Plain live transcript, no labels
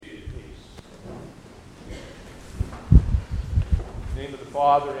name of the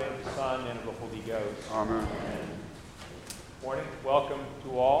Father, and of the Son, and of the Holy Ghost. Amen. Amen. Morning. Welcome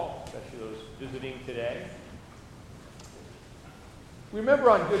to all, especially those visiting today. We remember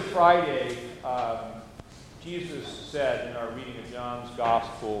on Good Friday, Jesus said in our reading of John's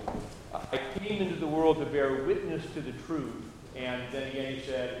Gospel, I came into the world to bear witness to the truth. And then again he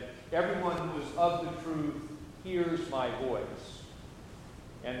said, everyone who is of the truth hears my voice.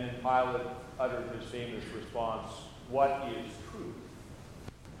 And then Pilate uttered his famous response, what is truth?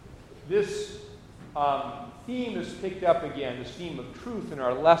 This theme is picked up again, this theme of truth in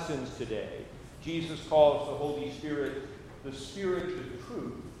our lessons today. Jesus calls the Holy Spirit the Spirit of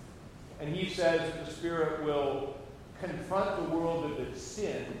truth. And he says that the Spirit will confront the world of its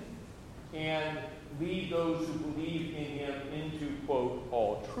sin and lead those who believe in him into, quote,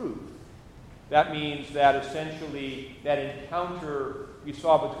 all truth. That means that essentially that encounter we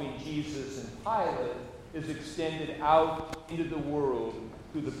saw between Jesus and Pilate is extended out into the world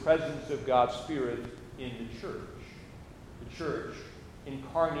through the presence of God's Spirit in the church. The church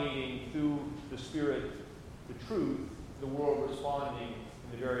incarnating through the Spirit, the truth, the world responding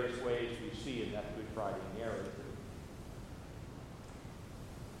in the various ways we see in that Good Friday narrative.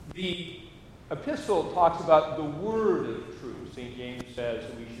 The epistle talks about the word of truth. St. James says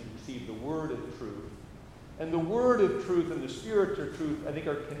that we should receive the word of truth. And the word of truth and the spirit of truth, I think,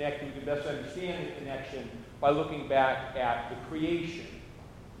 are connected. We can best understand the connection by looking back at the creation.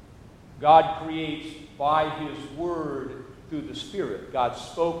 God creates by his word through the Spirit. God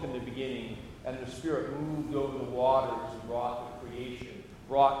spoke in the beginning, and the Spirit moved over the waters and brought the creation,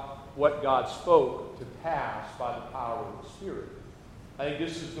 brought what God spoke to pass by the power of the Spirit. I think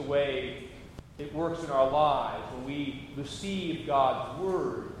this is the way it works in our lives. When we receive God's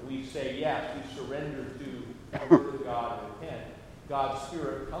word, we say yes, we surrender to the word of God and repent. God's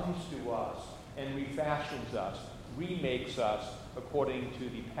Spirit comes to us and refashions us, remakes us according to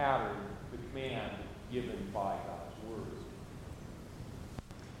the pattern, the command given by God's word.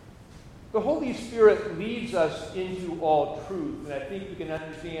 The Holy Spirit leads us into all truth, and I think we can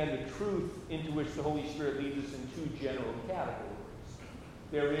understand the truth into which the Holy Spirit leads us in two general categories.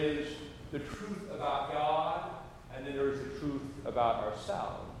 There is the truth about God, and then there is the truth about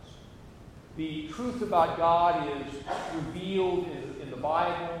ourselves. The truth about God is revealed in the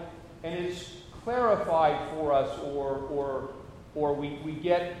Bible, and it's clarified for us, or we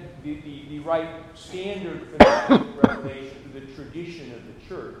get the right standard for the revelation through the tradition of the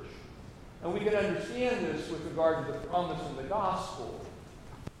church. And we can understand this with regard to the promise in the gospel.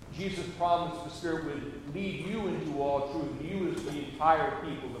 Jesus promised the Spirit would lead you into all truth, and you as the entire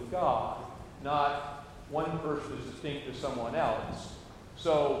people of God, not one person as distinct to someone else.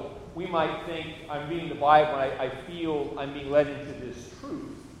 So we might think, I'm reading the Bible and I feel I'm being led into this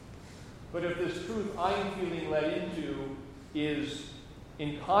truth. But if this truth I'm feeling led into is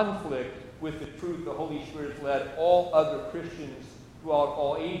in conflict with the truth the Holy Spirit has led all other Christians throughout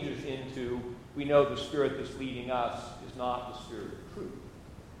all ages into, we know the Spirit that's leading us is not the Spirit of truth.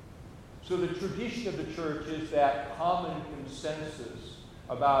 So the tradition of the church is that common consensus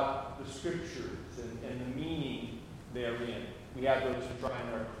about the Scriptures and the meaning therein. We have those that try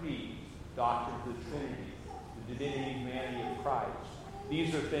in our creeds, doctrine of the Trinity, the divinity and humanity of Christ.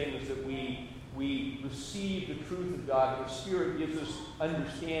 These are things that we receive the truth of God, and the Spirit gives us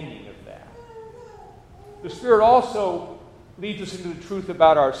understanding of that. The Spirit also leads us into the truth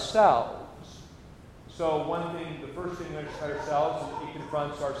about ourselves. So the first thing we understand ourselves is it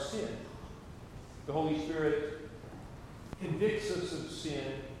confronts our sin. The Holy Spirit convicts us of sin,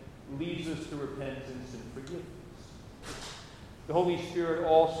 leads us to repentance and forgiveness. The Holy Spirit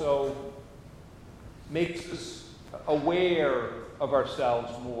also makes us aware of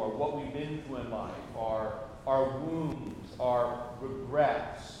ourselves more, what we've been through in life, our wounds, our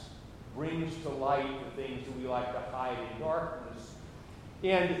regrets, brings to light the things that we like to hide in darkness.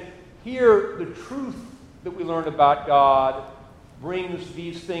 And here, the truth that we learn about God brings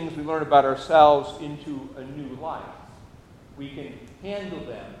these things we learn about ourselves into a new life. We can handle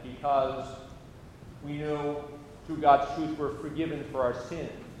them because we know through God's truth we're forgiven for our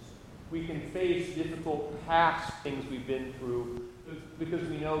sins. We can face difficult past things we've been through because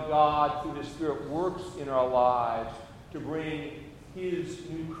we know God, through the Spirit, works in our lives to bring his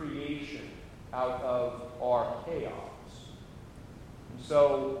new creation out of our chaos. And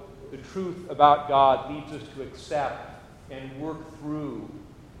so the truth about God leads us to accept and work through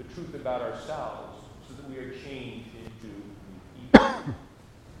the truth about ourselves so that we are changed into new people.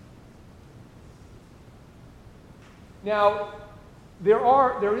 Now,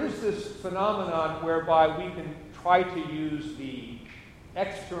 there is this phenomenon whereby we can try to use the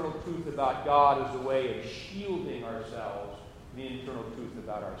external truth about God as a way of shielding ourselves the internal truth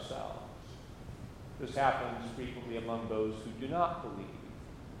about ourselves. This happens frequently among those who do not believe.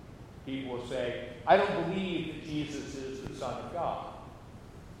 People will say, I don't believe that Jesus is the Son of God.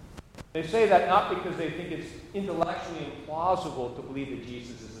 They say that not because they think it's intellectually implausible to believe that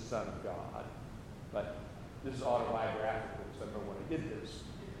Jesus is the Son of God, but this is autobiographical, so I remember when I did this.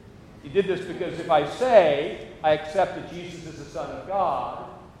 He did this because if I say I accept that Jesus is the Son of God,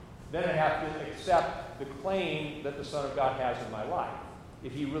 then I have to accept the claim that the Son of God has in my life.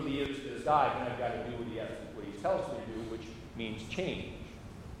 If he really is this guy, then I've got to do what he tells me to do, which means change.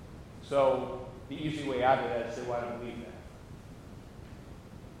 So the easy way out of that is to say, well, I don't believe that.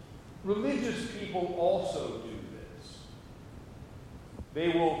 Religious people also do this. They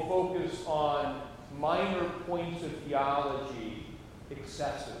will focus on minor points of theology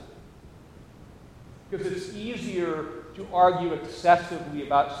excessively. Because it's easier to argue excessively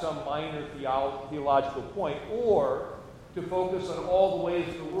about some minor theological point, or to focus on all the ways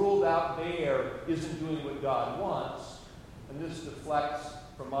the world out there isn't doing what God wants. And this deflects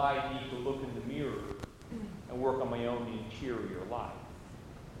from my need to look in the mirror and work on my own interior life.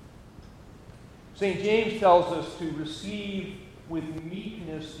 St. James tells us to receive with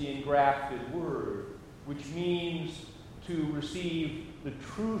meekness the engrafted word, which means to receive the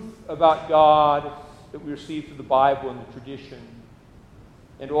truth about God that we receive through the Bible and the tradition,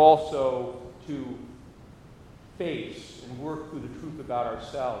 and also to face and work through the truth about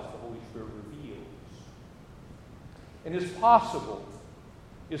ourselves the Holy Spirit reveals. And it's possible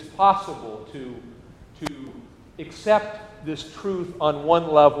to accept this truth on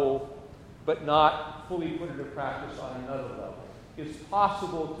one level but not fully put into practice on another level. It's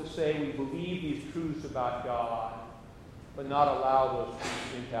possible to say we believe these truths about God but not allow those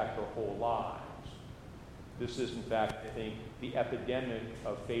truths to impact our whole lives. This is, in fact, I think, the epidemic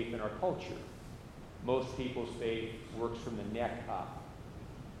of faith in our culture. Most people's faith works from the neck up.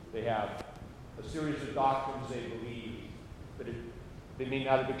 They have a series of doctrines they believe, but they may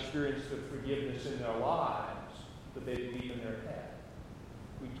not have experienced the forgiveness in their lives, but they believe in their head.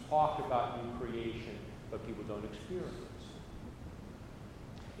 We talk about new creation, but people don't experience it.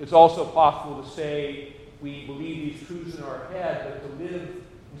 It's also possible to say we believe these truths in our head, but to live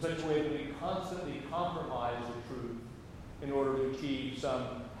in such a way that we constantly compromise the truth in order to achieve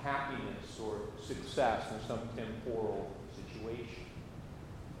some happiness or success in some temporal situation.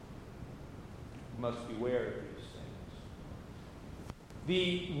 We must beware of these things.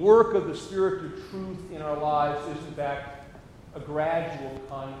 The work of the Spirit of truth in our lives is, in fact, a gradual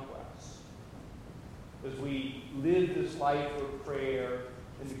conquest. As we live this life of prayer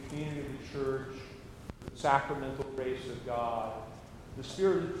in the community of the church, the sacramental grace of God, the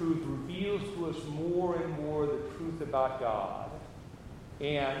Spirit of truth reveals to us more and more the truth about God,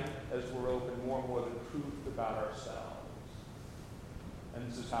 and, as we're open, more and more the truth about ourselves. And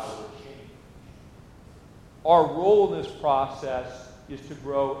this is how we're changed. Our role in this process is to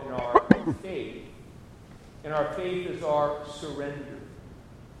grow in our faith. And our faith is our surrender.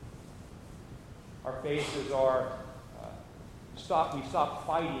 Our faith is our we stop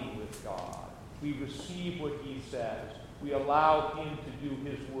fighting with God. We receive what he says. We allow him to do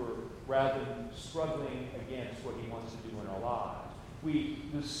his work rather than struggling against what he wants to do in our lives. We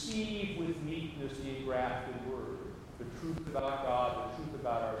receive with meekness the engrafted word, the truth about God, the truth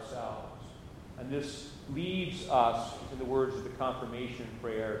about ourselves. And this leads us, in the words of the confirmation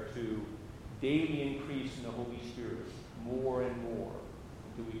prayer, to daily increase in the Holy Spirit, more and more,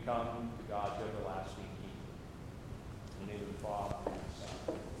 until we come to God's everlasting kingdom. In the name of the Father, and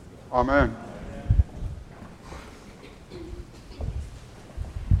the Son. Amen.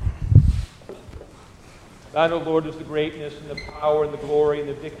 Thine, O Lord, is the greatness and the power and the glory and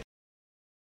the victory